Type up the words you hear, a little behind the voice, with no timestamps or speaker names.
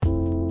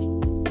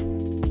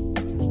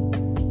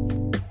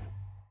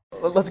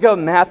let's go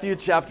Matthew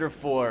chapter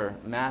 4.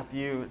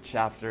 Matthew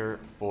chapter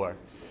 4.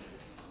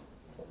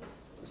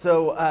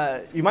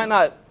 So you might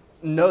not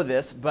know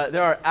this, but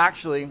there are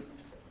actually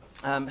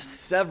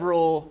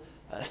several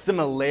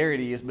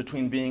similarities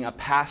between being a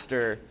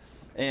pastor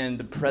and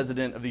the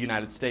President of the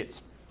United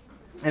States.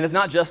 And it's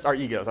not just our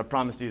egos, I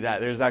promise you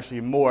that. There's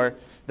actually more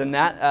than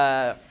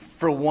that.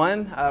 For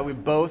one, we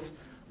both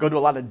go to a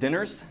lot of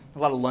dinners, a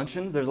lot of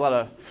luncheons. There's a lot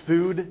of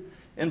food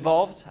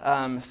involved.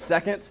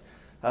 Second,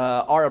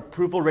 our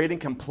approval rating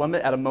can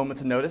plummet at a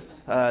moment's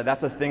notice.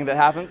 That's a thing that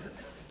happens.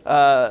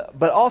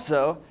 But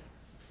also,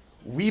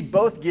 we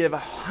both give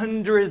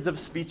hundreds of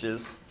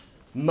speeches,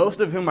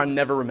 most of whom are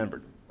never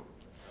remembered.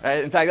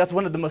 Right? In fact, that's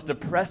one of the most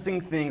depressing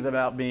things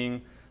about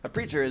being a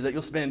preacher is that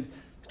you'll spend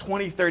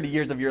 20, 30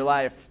 years of your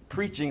life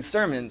preaching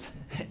sermons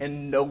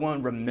and no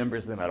one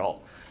remembers them at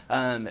all.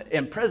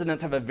 And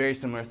presidents have a very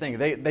similar thing.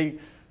 They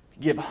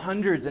give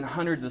hundreds and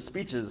hundreds of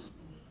speeches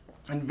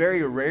and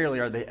very rarely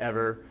are they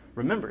ever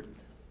remembered.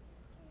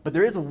 But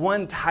there is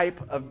one type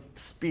of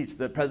speech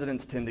that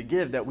presidents tend to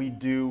give that we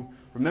do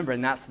remember,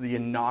 and that's the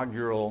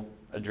inaugural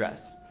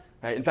address.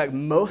 Right? In fact,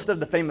 most of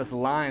the famous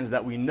lines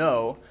that we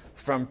know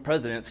from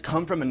presidents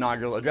come from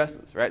inaugural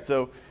addresses. Right?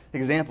 So,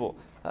 example,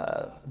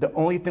 the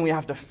only thing we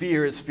have to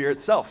fear is fear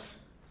itself.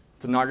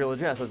 It's an inaugural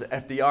address. That's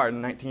FDR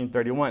in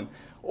 1931.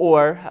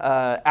 Or,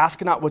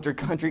 ask not what your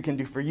country can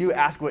do for you,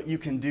 ask what you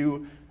can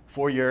do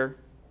for your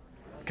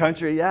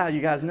country. Yeah,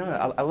 you guys know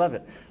it. I love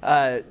it.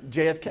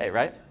 JFK,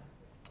 right?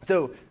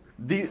 So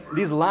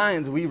these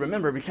lines we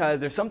remember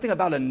because there's something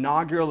about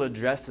inaugural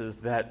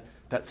addresses that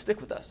stick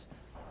with us.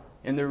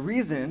 And the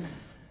reason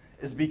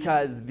is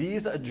because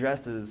these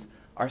addresses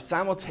are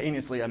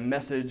simultaneously a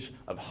message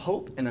of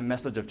hope and a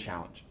message of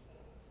challenge.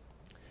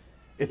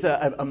 It's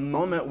a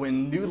moment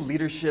when new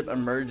leadership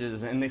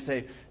emerges and they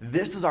say,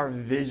 this is our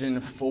vision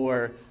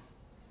for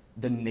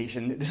the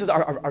nation. This is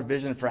our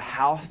vision for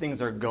how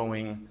things are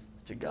going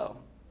to go.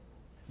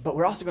 But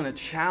we're also going to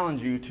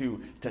challenge you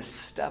to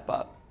step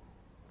up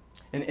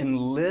and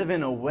live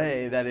in a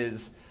way that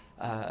is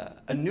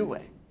a new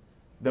way.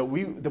 That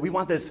we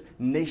want this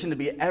nation to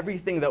be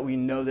everything that we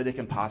know that it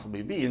can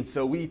possibly be. And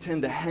so we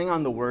tend to hang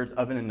on the words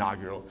of an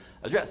inaugural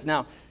address.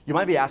 Now, you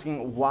might be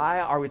asking, why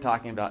are we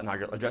talking about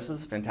inaugural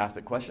addresses?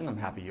 Fantastic question. I'm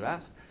happy you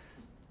asked.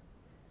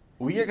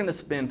 We are going to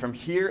spend from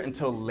here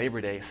until Labor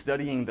Day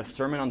studying the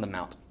Sermon on the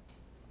Mount.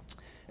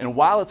 And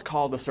while it's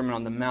called the Sermon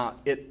on the Mount,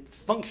 it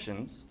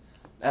functions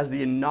as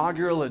the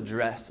inaugural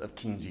address of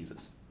King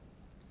Jesus.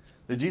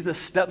 That Jesus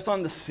steps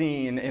on the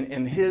scene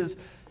and his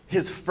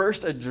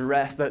first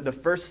address, the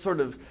first sort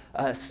of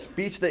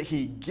speech that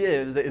he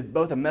gives that is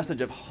both a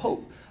message of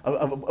hope,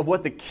 of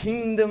what the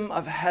kingdom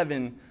of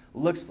heaven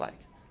looks like,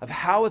 of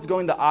how it's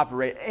going to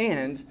operate,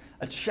 and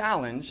a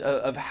challenge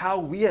of how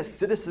we as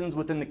citizens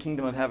within the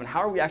kingdom of heaven,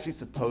 how are we actually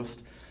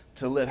supposed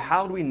to live?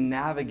 How do we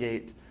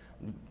navigate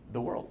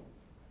the world?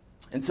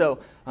 And so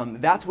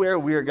that's where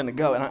we're going to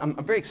go. And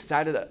I'm very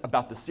excited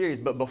about the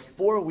series. But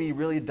before we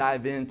really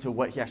dive into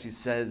what he actually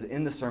says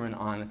in the Sermon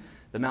on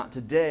the Mount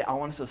today, I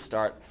want us to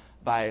start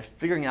by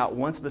figuring out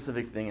one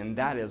specific thing, and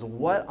that is,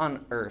 what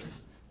on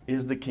earth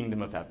is the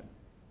kingdom of heaven?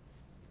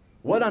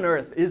 What on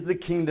earth is the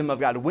kingdom of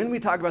God? When we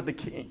talk about the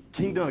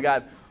kingdom of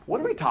God,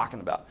 what are we talking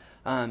about?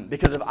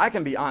 Because if I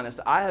can be honest,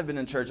 I have been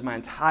in church my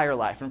entire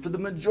life. And for the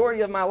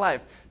majority of my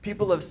life,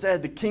 people have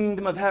said the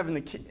kingdom of heaven,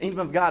 the kingdom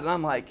of God. And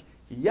I'm like,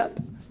 yep.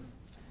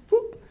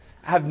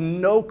 I have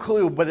no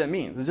clue what it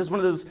means. It's just one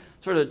of those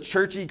sort of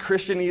churchy,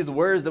 Christianese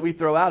words that we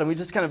throw out, and we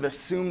just kind of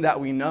assume that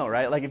we know,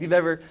 right? Like if you've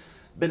ever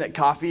been at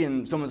coffee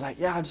and someone's like,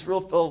 yeah, I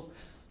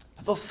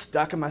feel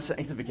stuck in my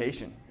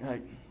sanctification. You're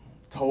like,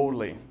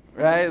 totally,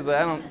 right? It's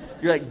like,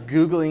 you're like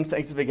Googling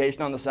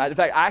sanctification on the side. In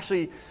fact, I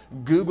actually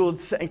Googled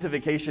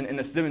sanctification in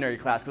a seminary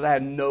class because I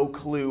had no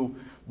clue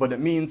what it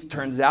means.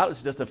 Turns out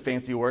it's just a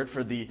fancy word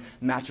for the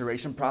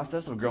maturation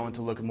process of growing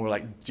to look more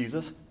like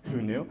Jesus.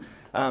 Who knew?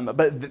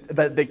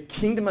 But the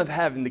kingdom of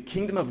heaven, the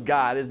kingdom of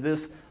God, is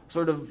this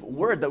sort of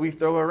word that we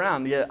throw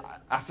around. Yet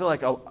I feel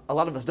like a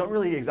lot of us don't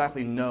really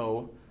exactly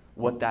know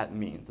what that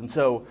means. And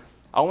so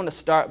I want to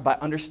start by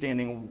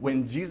understanding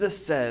when Jesus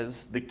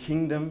says the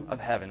kingdom of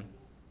heaven,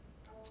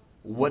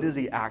 what is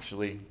he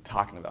actually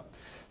talking about?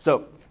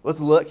 So let's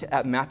look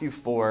at Matthew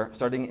 4,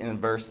 starting in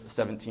verse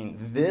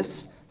 17.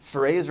 This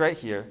phrase right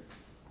here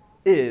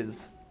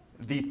is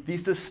the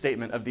thesis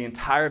statement of the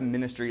entire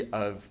ministry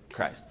of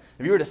Christ.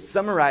 If you were to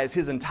summarize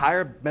his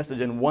entire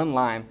message in one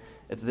line,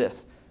 it's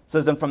this. It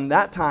says, and from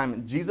that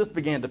time, Jesus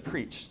began to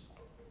preach,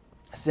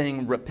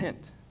 saying,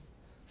 repent,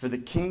 for the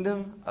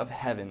kingdom of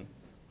heaven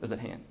is at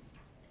hand.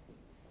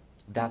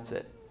 That's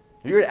it.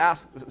 If you were to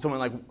ask someone,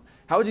 like,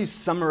 how would you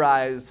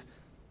summarize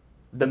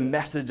the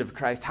message of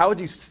Christ? How would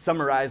you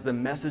summarize the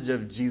message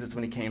of Jesus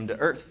when he came to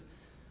earth?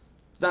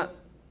 It's not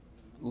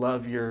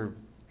love your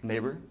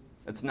neighbor.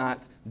 It's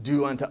not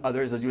do unto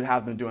others as you would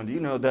have them do unto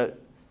you. No,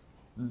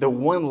 the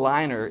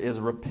one-liner is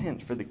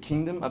repent, for the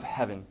kingdom of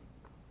heaven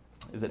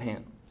is at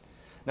hand.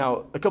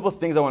 Now, a couple of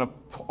things I want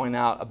to point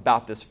out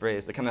about this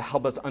phrase to kind of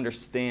help us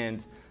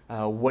understand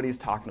what he's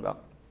talking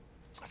about.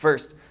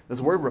 First,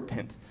 this word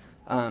repent.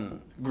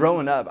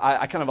 Growing up,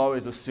 I kind of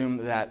always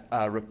assumed that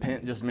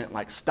repent just meant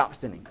like stop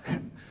sinning.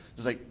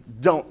 Just like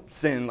don't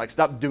sin, like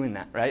stop doing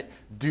that, right?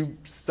 Do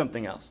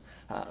something else.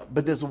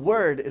 But this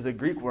word is a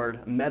Greek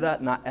word, meta,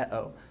 not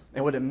eo.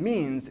 And what it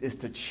means is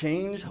to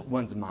change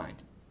one's mind.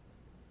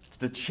 It's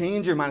to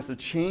change your mind. It's to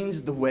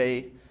change the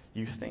way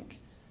you think.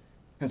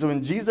 And so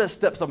when Jesus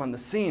steps up on the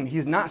scene,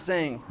 he's not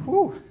saying,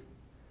 whew,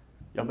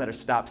 y'all better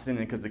stop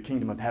sinning because the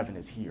kingdom of heaven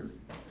is here.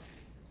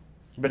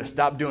 You better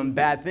stop doing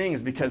bad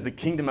things because the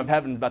kingdom of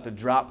heaven is about to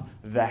drop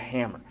the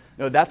hammer.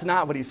 No, that's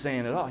not what he's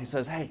saying at all. He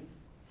says, hey,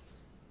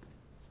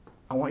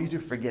 I want you to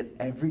forget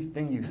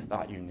everything you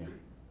thought you knew.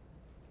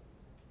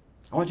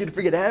 I want you to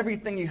forget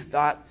everything you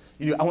thought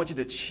you knew. I want you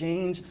to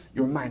change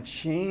your mind,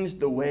 change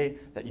the way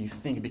that you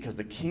think because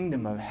the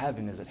kingdom of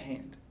heaven is at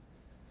hand.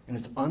 And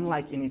it's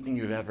unlike anything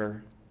you've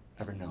ever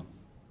known.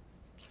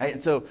 Right?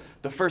 And so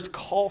the first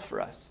call for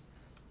us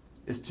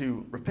is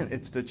to repent.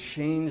 It's to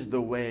change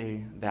the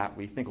way that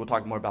we think. We'll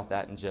talk more about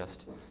that in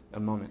just a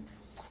moment.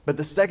 But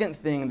the second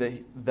thing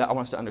that I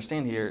want us to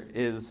understand here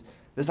is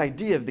this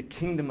idea of the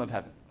kingdom of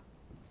heaven.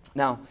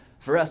 Now,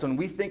 for us, when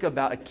we think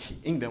about a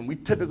kingdom, we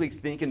typically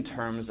think in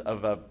terms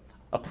of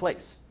a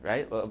place,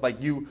 right?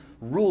 Like you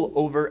rule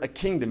over a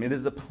kingdom. It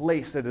is a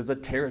place, it is a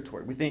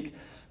territory. We think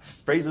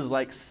phrases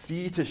like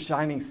sea to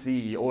shining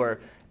sea or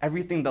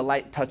everything the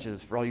light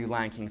touches for all you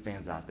Lion King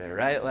fans out there,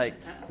 right? Like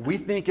we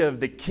think of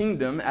the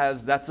kingdom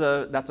as that's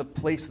a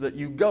place that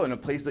you go and a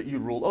place that you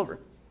rule over.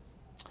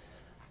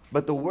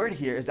 But the word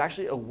here is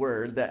actually a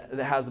word that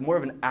has more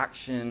of an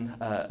action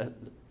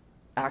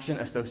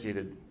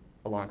associated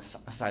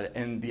alongside it.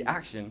 And the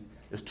action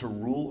is to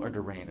rule or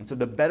to reign. And so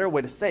the better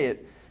way to say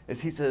it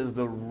is he says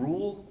the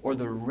rule or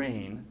the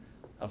reign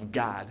of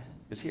God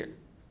is here.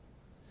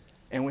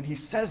 And when he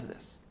says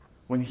this,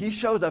 when he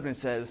shows up and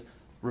says,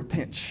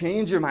 repent,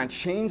 change your mind,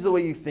 change the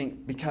way you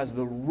think because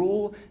the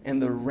rule and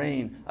the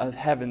reign of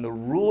heaven, the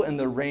rule and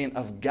the reign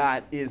of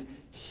God is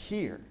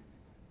here.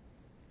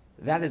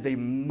 That is a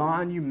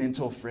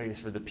monumental phrase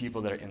for the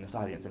people that are in this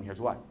audience, and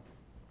here's why.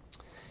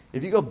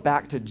 If you go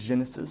back to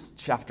Genesis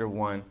chapter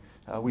 1,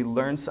 we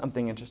learn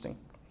something interesting.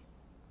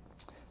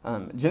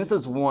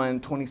 Genesis 1,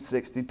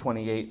 26 through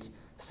 28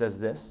 says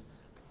this.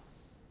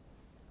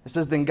 It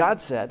says, then God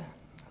said,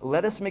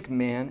 let us make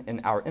man in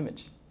our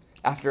image,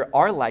 after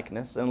our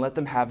likeness, and let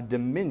them have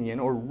dominion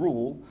or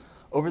rule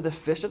over the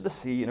fish of the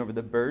sea and over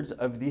the birds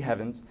of the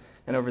heavens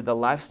and over the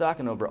livestock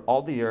and over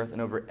all the earth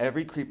and over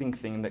every creeping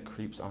thing that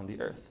creeps on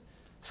the earth.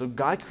 So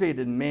God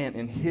created man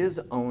in his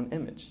own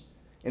image.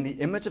 In the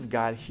image of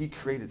God, he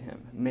created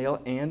him.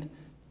 Male and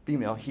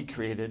female, he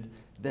created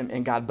them.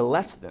 And God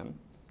blessed them.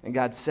 And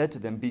God said to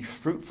them, be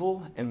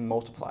fruitful and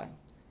multiply.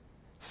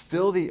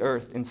 Fill the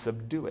earth and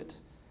subdue it,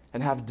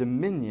 and have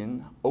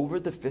dominion over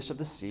the fish of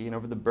the sea and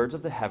over the birds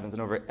of the heavens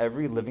and over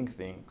every living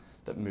thing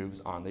that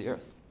moves on the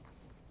earth.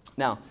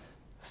 Now,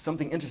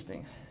 something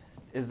interesting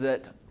is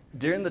that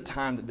during the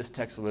time that this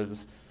text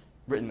was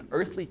written,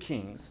 earthly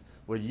kings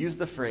would use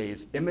the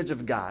phrase image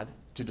of God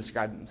to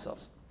describe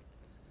themselves.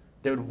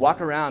 They would walk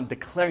around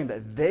declaring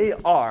that they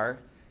are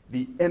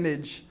the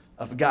image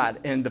of God.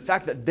 And the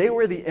fact that they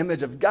were the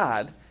image of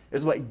God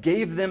is what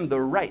gave them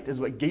the right, is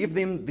what gave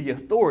them the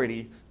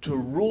authority to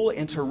rule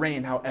and to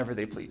reign however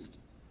they pleased.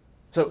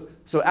 So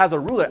as a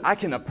ruler, I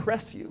can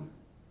oppress you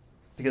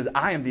because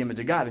I am the image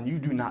of God and you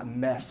do not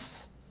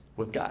mess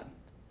with God.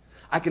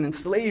 I can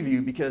enslave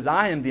you because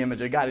I am the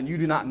image of God and you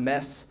do not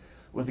mess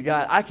with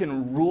God. I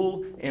can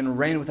rule and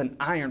reign with an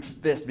iron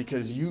fist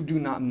because you do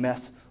not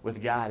mess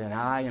with God and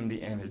I am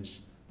the image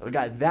of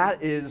God.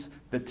 That is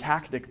the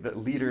tactic that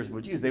leaders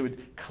would use. They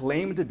would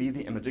claim to be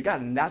the image of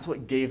God, and that's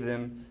what gave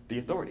them the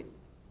authority.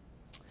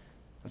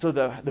 And so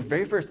the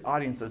very first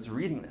audience that's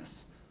reading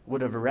this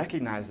would have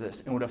recognized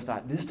this and would have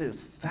thought, this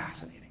is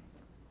fascinating.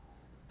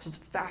 This is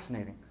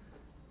fascinating.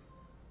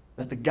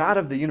 That the God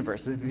of the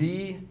universe,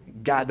 the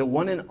God, the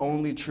one and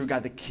only true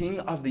God, the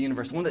King of the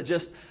universe, the one that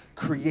just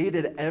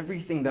created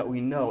everything that we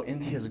know in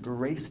his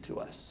grace to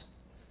us,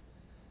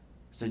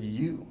 said,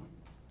 you,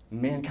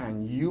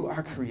 mankind, you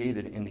are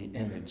created in the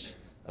image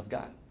of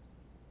God.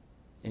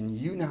 And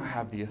you now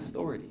have the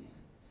authority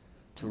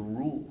to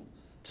rule,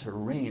 to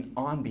reign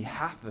on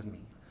behalf of me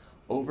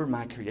over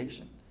my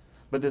creation.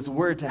 But this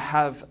word to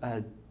have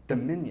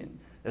dominion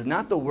is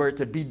not the word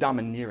to be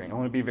domineering. I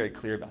want to be very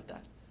clear about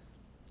that.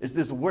 It's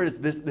this word, it's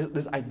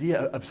this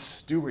idea of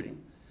stewarding.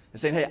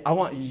 It's saying, hey, I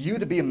want you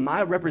to be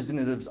my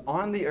representatives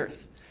on the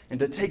earth and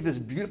to take this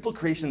beautiful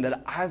creation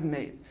that I've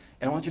made,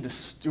 and I want you to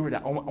steward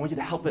it. I want you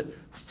to help it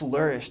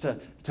flourish, to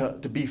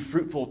be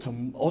fruitful, to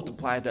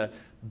multiply, to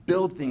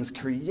build things,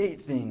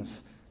 create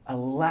things,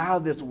 allow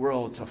this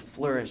world to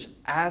flourish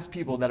as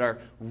people that are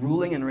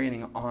ruling and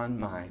reigning on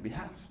my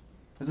behalf.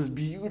 This is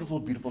beautiful,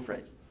 beautiful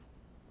phrase.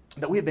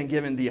 That we have been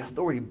given the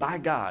authority by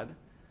God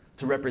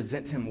to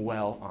represent him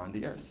well on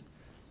the earth.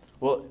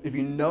 Well, if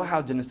you know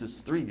how Genesis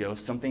 3 goes,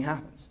 something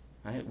happens.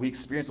 Right? We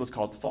experience what's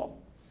called the fall.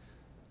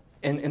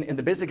 And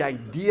the basic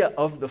idea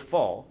of the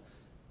fall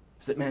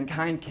is that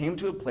mankind came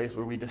to a place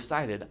where we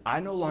decided, I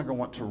no longer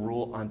want to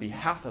rule on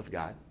behalf of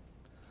God.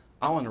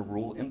 I want to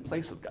rule in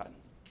place of God.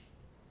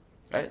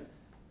 Right?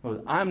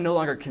 I'm no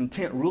longer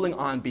content ruling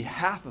on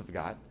behalf of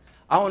God.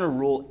 I want to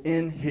rule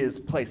in his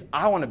place.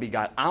 I want to be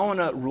God. I want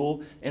to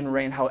rule and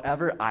reign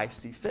however I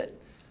see fit.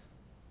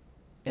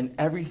 And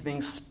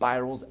everything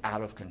spirals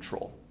out of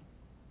control.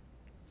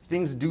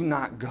 Things do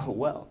not go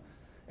well.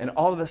 And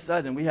all of a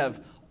sudden, we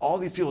have all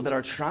these people that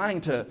are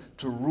trying to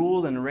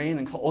rule and reign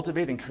and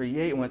cultivate and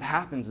create, and what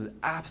happens is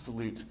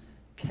absolute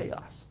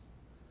chaos.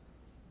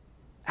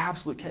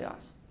 Absolute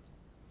chaos.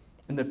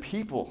 And the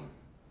people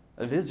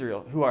of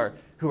Israel who are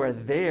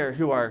there,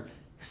 who are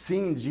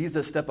seeing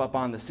Jesus step up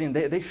on the scene,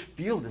 they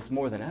feel this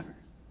more than ever.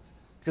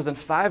 Because in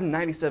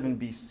 597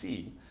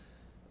 BC,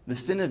 the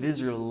sin of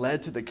Israel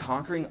led to the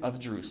conquering of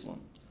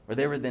Jerusalem, where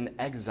they were then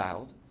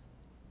exiled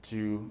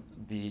to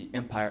the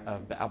empire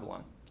of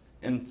Babylon.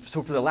 And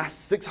so for the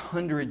last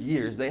 600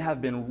 years, they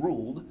have been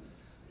ruled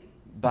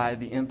by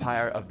the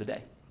empire of the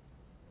day.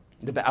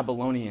 The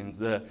Babylonians,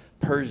 the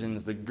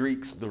Persians, the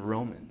Greeks, the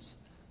Romans.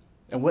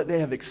 And what they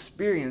have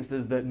experienced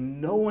is that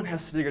no one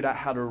has figured out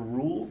how to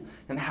rule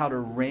and how to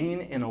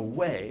reign in a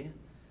way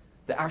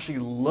that actually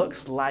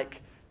looks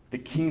like the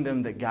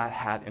kingdom that God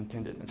had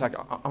intended. In fact,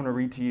 I'm going to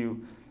read to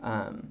you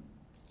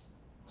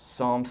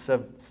Psalm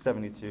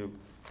 72.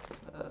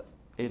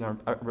 Aiden,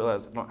 I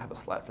realize I don't have a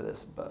slide for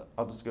this, but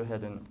I'll just go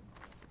ahead and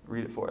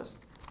read it for us.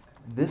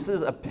 This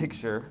is a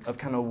picture of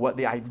kind of what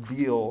the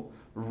ideal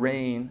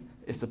reign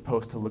is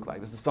supposed to look like.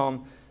 This is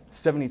Psalm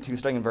 72,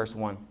 starting in verse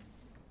 1.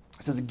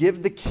 It says,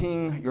 "Give the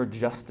king your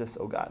justice,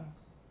 O God,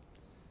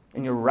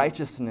 and your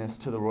righteousness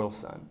to the royal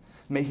son.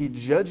 May he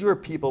judge your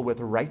people with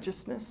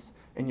righteousness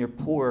and your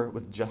poor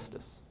with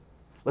justice.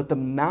 Let the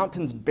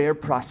mountains bear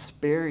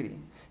prosperity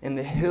and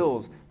the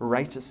hills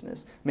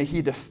righteousness. May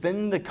he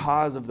defend the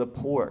cause of the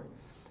poor,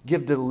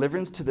 give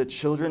deliverance to the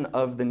children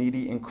of the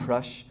needy, and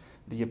crush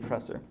the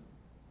oppressor.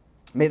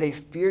 May they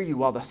fear you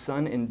while the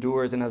sun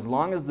endures, and as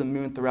long as the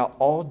moon throughout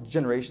all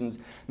generations.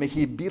 May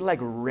he be like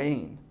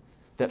rain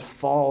that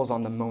falls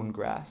on the mown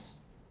grass,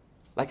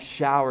 like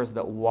showers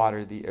that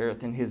water the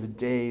earth. In his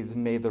days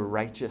may the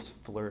righteous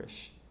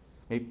flourish.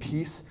 May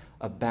peace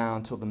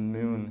abound till the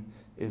moon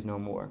is no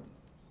more.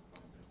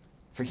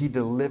 For he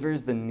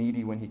delivers the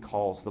needy when he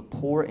calls, the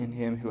poor in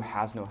him who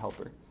has no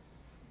helper.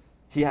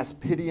 He has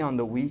pity on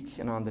the weak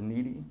and on the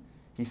needy.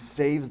 He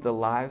saves the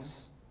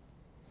lives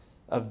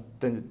of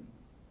the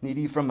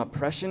needy from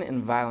oppression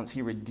and violence.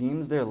 He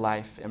redeems their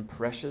life, and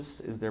precious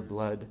is their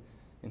blood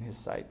in his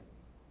sight.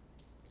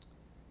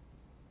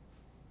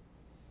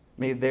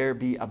 May there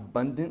be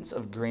abundance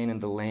of grain in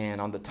the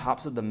land. On the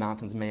tops of the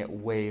mountains may it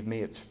wave. May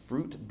its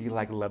fruit be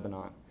like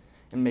Lebanon.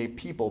 And may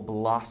people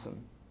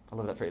blossom. I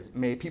love that phrase.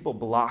 May people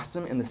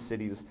blossom in the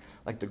cities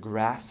like the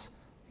grass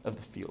of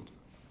the field."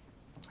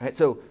 All right,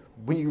 so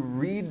when you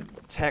read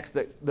texts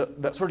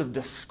that sort of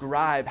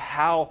describe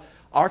how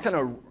our kind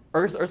of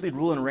earthly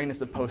rule and reign is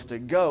supposed to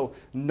go,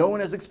 no one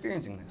is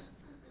experiencing this.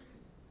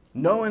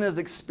 No one is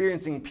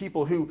experiencing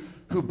people who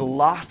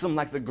blossom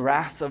like the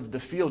grass of the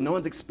field. No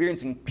one's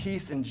experiencing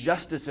peace and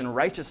justice and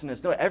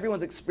righteousness. No,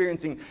 everyone's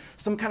experiencing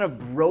some kind of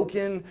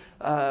broken,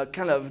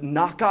 kind of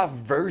knockoff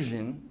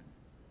version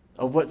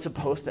of what's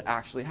supposed to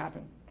actually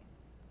happen.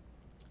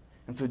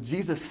 And so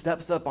Jesus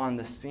steps up on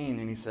the scene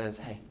and he says,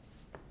 hey,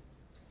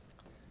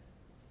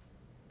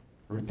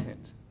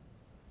 repent.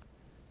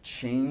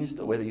 Change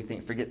the way that you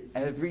think. Forget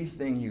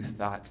everything you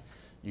thought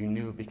you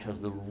knew, because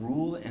the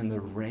rule and the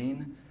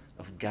reign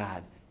of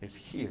God is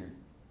here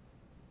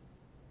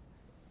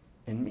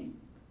in me.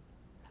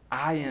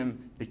 I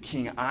am the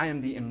king. I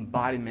am the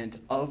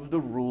embodiment of the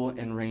rule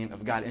and reign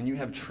of God. And you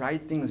have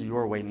tried things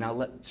your way. Now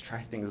let's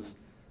try things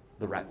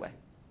the right way.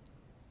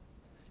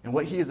 And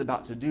what he is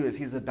about to do is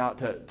he's about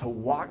to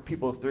walk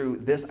people through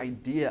this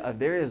idea of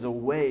there is a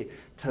way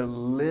to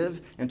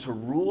live and to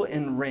rule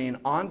and reign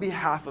on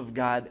behalf of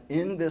God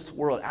in this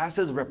world as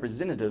his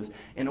representatives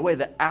in a way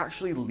that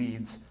actually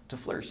leads to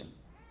flourishing.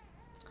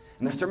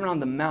 And the Sermon on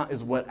the Mount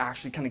is what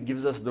actually kind of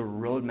gives us the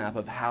roadmap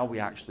of how we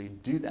actually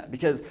do that.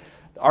 Because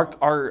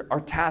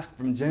our task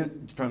from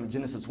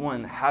Genesis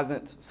 1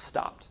 hasn't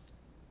stopped.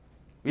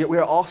 We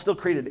are all still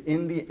created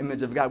in the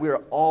image of God. We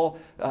are all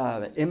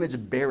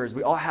image bearers.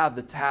 We all have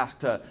the task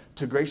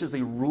to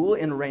graciously rule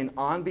and reign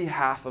on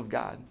behalf of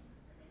God,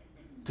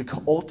 to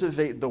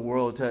cultivate the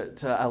world,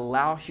 to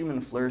allow human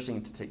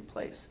flourishing to take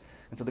place.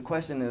 And so the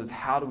question is,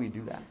 how do we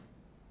do that?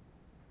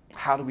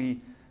 How do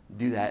we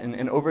do that?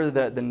 And over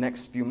the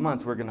next few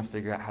months, we're going to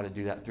figure out how to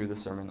do that through the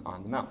Sermon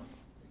on the Mount.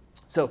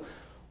 So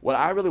what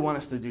I really want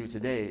us to do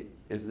today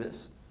is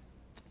this.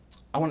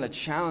 I want to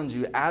challenge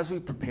you as we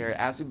prepare,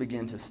 as we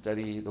begin to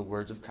study the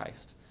words of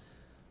Christ,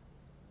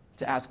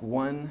 to ask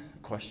one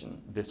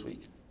question this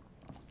week.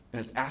 And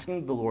it's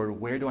asking the Lord,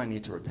 where do I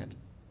need to repent?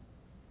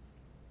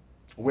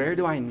 Where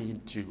do I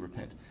need to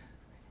repent?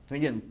 And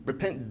again,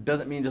 repent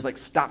doesn't mean just like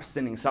stop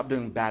sinning, stop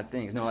doing bad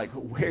things. No, like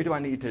where do I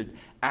need to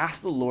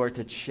ask the Lord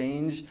to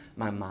change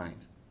my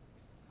mind?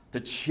 To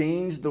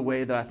change the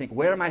way that I think.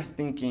 Where am I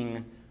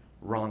thinking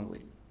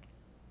wrongly?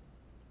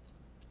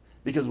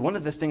 Because one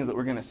of the things that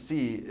we're going to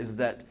see is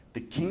that the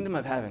kingdom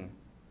of heaven,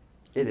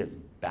 it is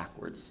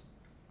backwards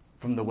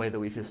from the way that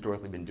we've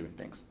historically been doing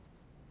things.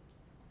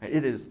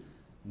 It is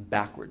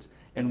backwards.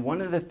 And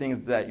one of the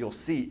things that you'll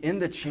see in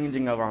the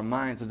changing of our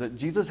minds is that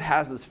Jesus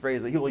has this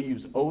phrase that he will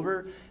use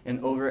over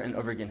and over and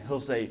over again. He'll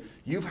say,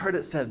 you've heard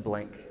it said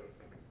blank,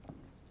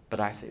 but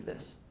I say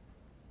this.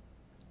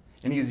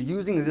 And he's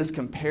using this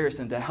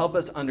comparison to help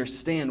us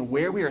understand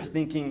where we are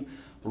thinking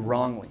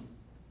wrongly.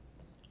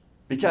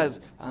 Because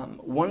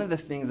one of the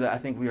things that I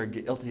think we are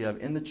guilty of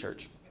in the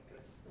church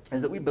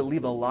is that we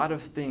believe a lot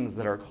of things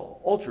that are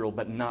cultural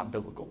but not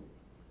biblical.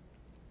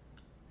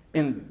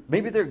 And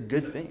maybe they're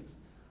good things,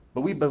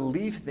 but we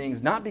believe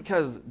things not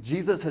because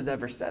Jesus has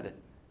ever said it,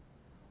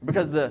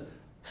 because the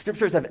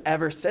scriptures have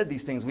ever said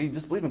these things. We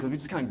just believe them because we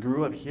just kind of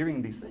grew up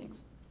hearing these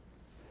things.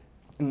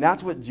 And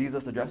that's what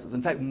Jesus addresses.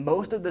 In fact,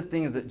 most of the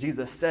things that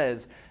Jesus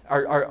says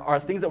are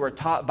things that were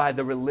taught by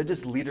the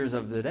religious leaders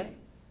of the day.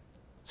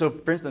 So,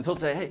 for instance, he'll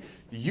say, hey,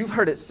 you've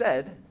heard it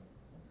said,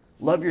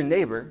 love your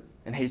neighbor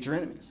and hate your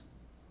enemies.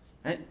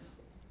 Right?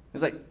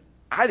 It's like,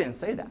 I didn't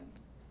say that.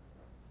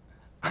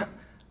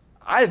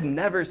 I've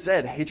never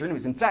said hate your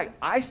enemies. In fact,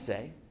 I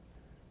say,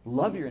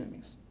 love your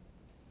enemies.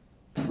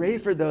 Pray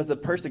for those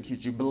that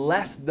persecute you.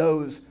 Bless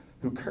those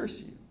who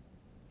curse you.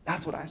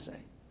 That's what I say.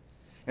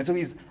 And so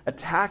he's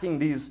attacking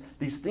these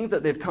things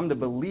that they've come to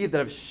believe that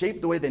have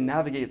shaped the way they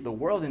navigate the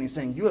world. And he's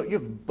saying, you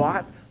have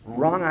bought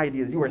wrong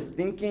ideas. You are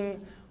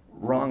thinking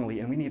wrongly.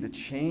 And we need to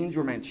change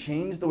your mind,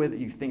 change the way that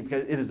you think,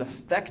 because it is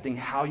affecting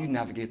how you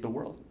navigate the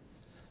world.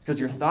 Because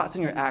your thoughts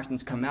and your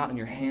actions come out in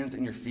your hands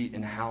and your feet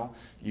and how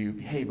you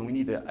behave. And we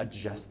need to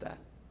adjust that.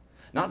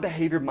 Not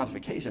behavior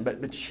modification,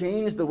 but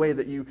change the way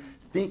that you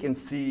think and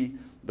see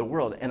the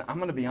world. And I'm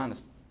going to be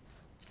honest.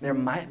 There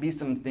might be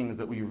some things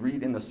that we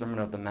read in the Sermon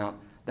on the Mount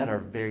that are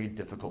very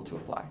difficult to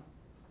apply.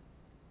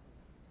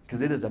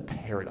 Because it is a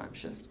paradigm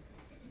shift.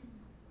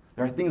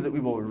 There are things that we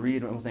will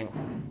read and we'll think,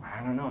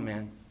 I don't know,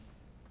 man.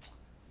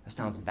 That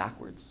sounds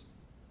backwards.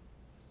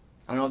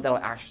 I don't know if that'll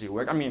actually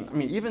work. I mean,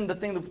 even the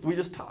thing that we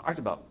just talked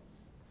about.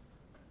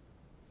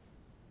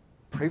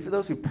 Pray for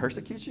those who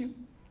persecute you?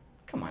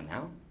 Come on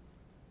now.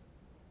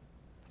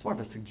 It's more of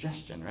a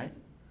suggestion, right?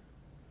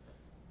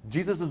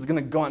 Jesus is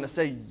going to go on to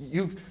say,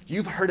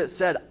 you've heard it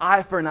said,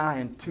 eye for an eye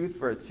and tooth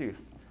for a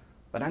tooth.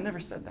 But I never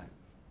said that.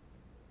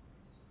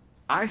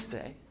 I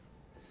say,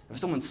 if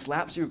someone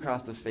slaps you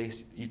across the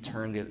face, you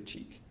turn the other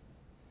cheek.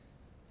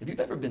 If you've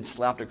ever been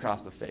slapped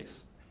across the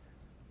face,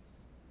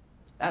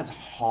 that's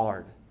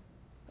hard.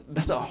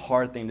 That's a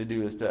hard thing to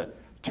do, is to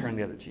turn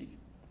the other cheek.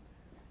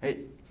 Hey,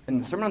 and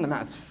the Sermon on the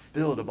Mount is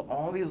filled of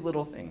all these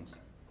little things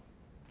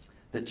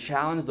that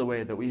challenge the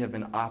way that we have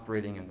been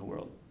operating in the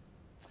world.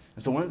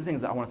 And so one of the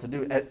things that I want us to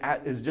do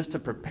is just to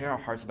prepare our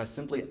hearts by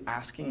simply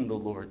asking the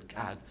Lord,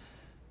 God,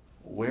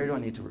 where do I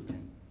need to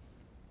repent?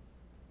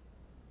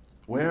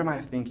 Where am I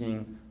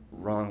thinking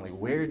wrongly?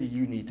 Where do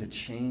you need to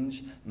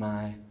change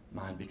my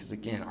mind? Because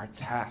again, our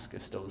task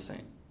is still the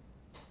same.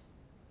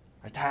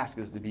 Our task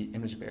is to be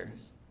image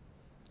bearers,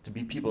 to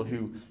be people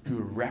who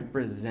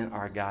represent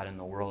our God in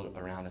the world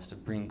around us, to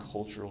bring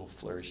cultural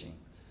flourishing.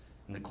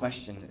 And the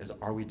question is,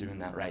 are we doing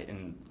that right?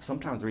 And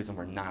sometimes the reason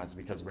we're not is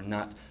because we're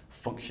not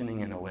functioning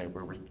in a way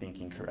where we're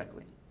thinking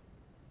correctly.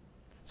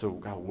 So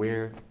God,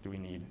 where do we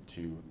need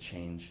to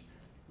change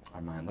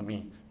our mind? Let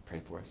me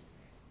pray for us.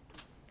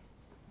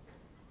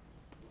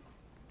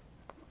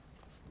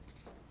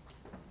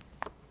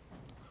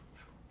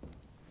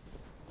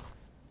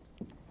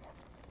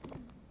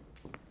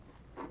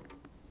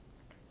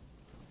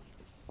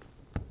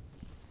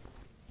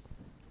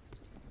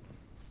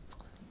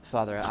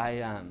 Father,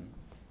 I've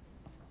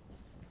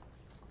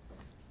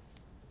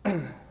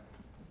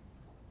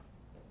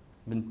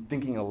been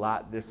thinking a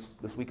lot this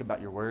week about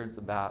your words,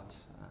 about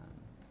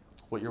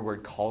what your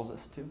word calls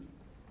us to.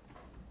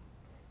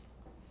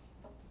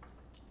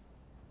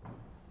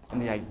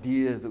 And the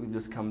ideas that we've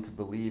just come to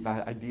believe,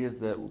 ideas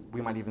that we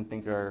might even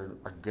think are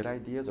good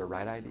ideas or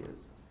right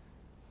ideas,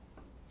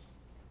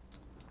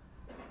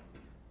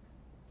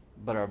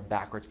 but are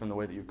backwards from the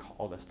way that you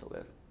called us to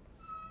live.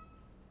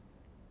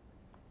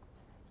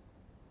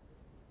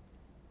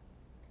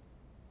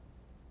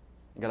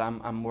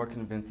 God, I'm more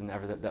convinced than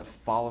ever that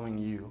following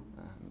you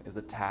is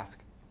a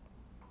task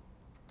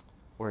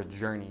or a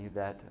journey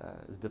that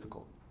is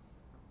difficult.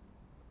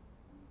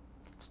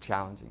 It's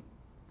challenging.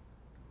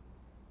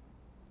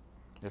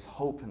 There's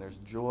hope, and there's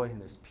joy, and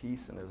there's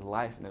peace, and there's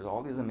life, and there's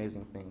all these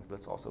amazing things, but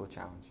it's also a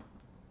challenge.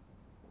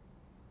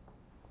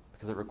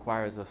 Because it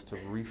requires us to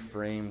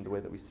reframe the way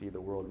that we see the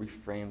world,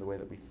 reframe the way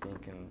that we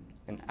think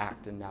and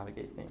act and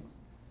navigate things.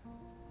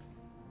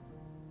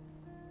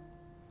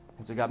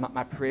 And so God,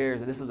 my prayer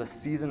is that this is a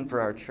season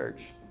for our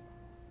church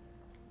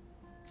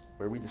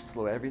where we just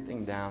slow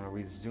everything down, or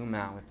we zoom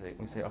out with it,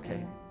 and we say,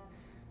 okay,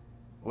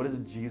 what is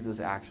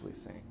Jesus actually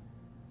saying?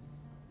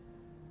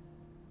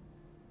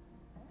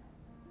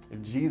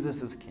 If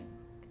Jesus is king,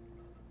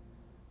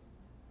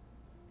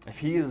 if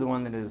he is the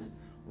one that is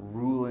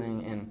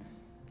ruling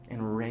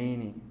and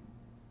reigning,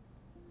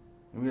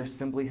 And we are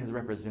simply his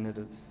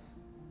representatives.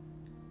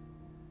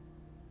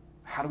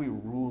 How do we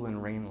rule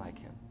and reign like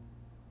him?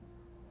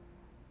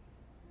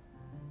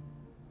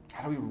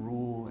 How do we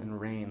rule and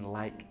reign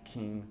like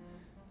King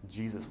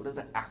Jesus? What does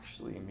that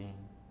actually mean?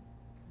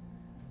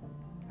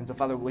 And so,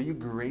 Father, will you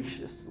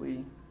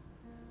graciously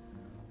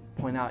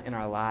point out in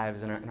our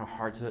lives and in our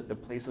hearts the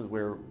places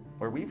where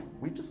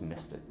we've just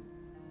missed it?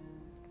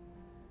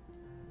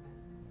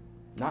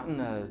 Not in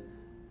a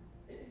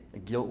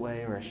guilt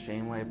way or a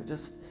shame way, but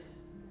just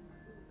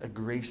a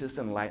gracious,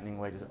 enlightening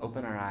way. Just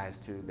open our eyes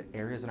to the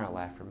areas in our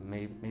life where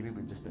maybe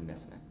we've just been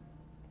missing it.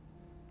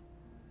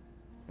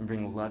 And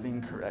bring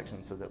loving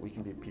correction so that we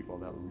can be people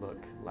that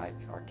look like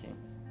our King.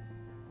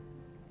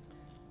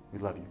 We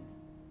love you.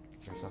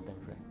 It's your son's name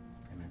we pray.